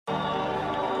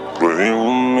play with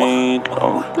me,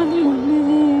 don't play with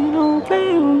me, don't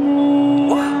play with me.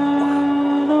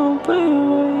 Don't play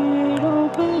with me,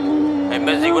 don't play with me. Hey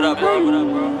Mizzy, what up, bro? What up,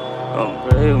 bro? Don't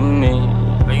play with me.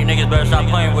 Man, you niggas better stop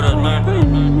playing with us, man.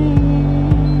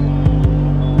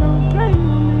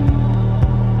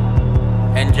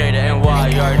 NJ to NY,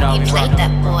 you already know we played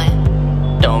that boy.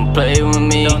 Don't play with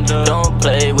me, don't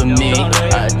play with me.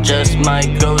 I just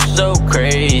might go so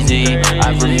crazy.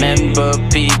 I remember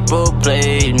people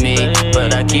played me,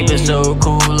 but I keep it so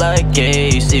cool like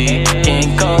Casey.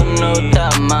 Can't call no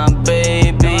time, my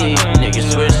baby.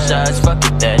 Niggas switch sides, fuck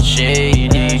it, that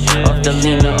shady. Off the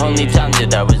lean, the only time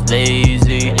that I was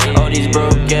lazy. All these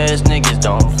broke ass niggas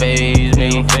don't faze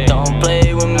me. Don't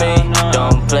play with me,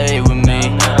 don't play with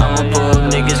me. I'ma pull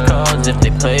niggas cards if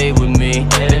they play with me.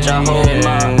 Bitch, I hold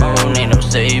my own, ain't no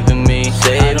saving me.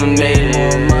 Saving made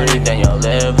more money than y'all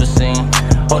ever seen.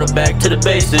 Hold it back to the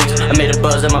basics, I made a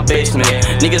buzz in my basement.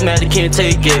 Niggas mad they can't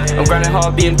take it, I'm grinding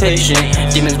hard, being patient.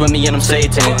 Demons with me and I'm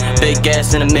Satan, big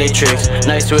gas in the matrix.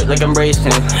 Nice whip like I'm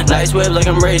racing, nice whip like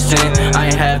I'm racing. I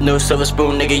ain't have no silver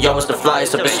spoon, nigga, y'all was the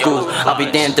flyest up in school. I'll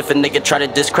be damned if a nigga try to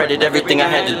discredit everything I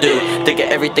had to do. Think of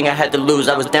everything I had to lose,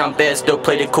 I was down bad, still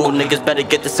played it cool. Niggas better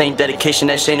get the same dedication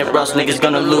that Shane and Ross, niggas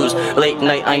gonna lose. Late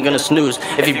night, I ain't gonna snooze,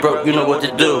 if you broke, you know what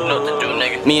to do.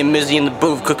 Me and Mizzy in the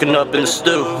booth, cooking up in the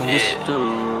stew.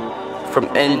 From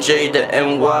NJ to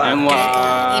NY,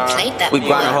 we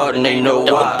grindin' hard and they know why.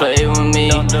 Don't play with me,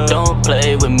 don't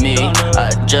play with me.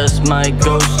 I just might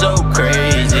go so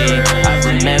crazy. I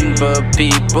remember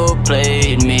people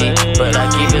played me, but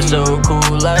I keep it so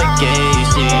cool like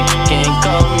Casey. Can't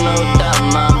call no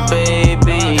time, my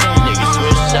baby. Niggas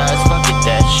switch sides, fuck it,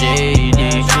 that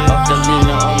shady. Off the lean,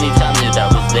 the only time that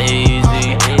I was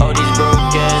lazy. All these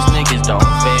broke ass niggas don't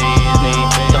faze me.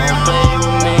 Don't play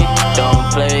with me, don't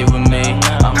play with me.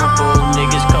 I'ma pull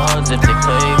niggas cards if they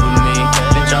play with me.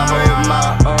 Bitch, I hold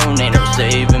my own, ain't no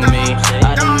saving me.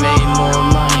 I done made more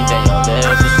money than y'all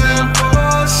ever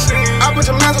seen. I put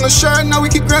your mans on the shirt, now we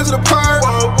keep grams in the purse.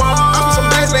 I put some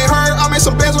bands, they hurt, I made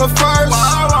some bands with her first.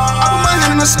 I put my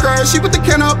hand in the skirt, she put the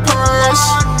can up purse.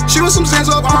 She was some Zans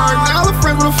up her, now the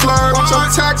friends with a flirt. Some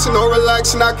taxing, no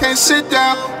relaxing, I can't sit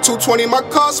down. 220 my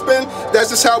car spin, that's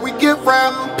just how we get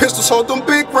round. Pistols hold them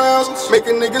big rounds,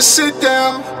 making niggas sit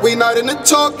down. We not in the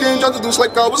talking, drop the deuce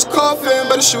like I was coughing.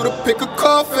 Better shoot or pick a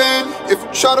coffin if you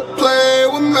try to play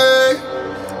with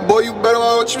me. Boy, you better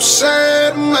watch what you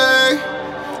say to me.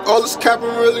 All this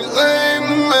capping really lame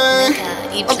to me.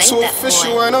 I'm too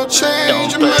official, ain't no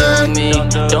change in me. Don't play with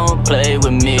me, don't play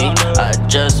with me. I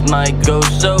just might go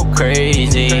so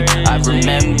crazy. I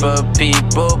remember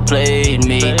people played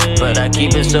me, but I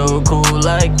keep it so cool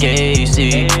like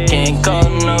Casey. Can't call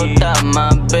no time,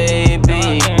 my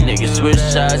baby. Niggas switch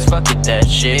sides, fuck it, that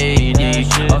shady.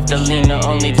 Off the lean, the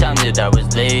only time that I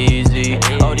was lazy.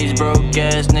 All these broke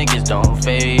ass niggas don't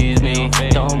faze me.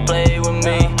 Don't play with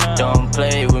me, don't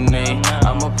play with me.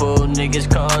 I'ma pull niggas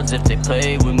cards if they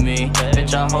play with me.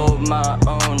 Bitch, I hold my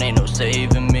own, ain't no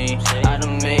saving me. I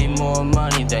done made more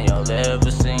money than y'all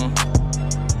ever seen.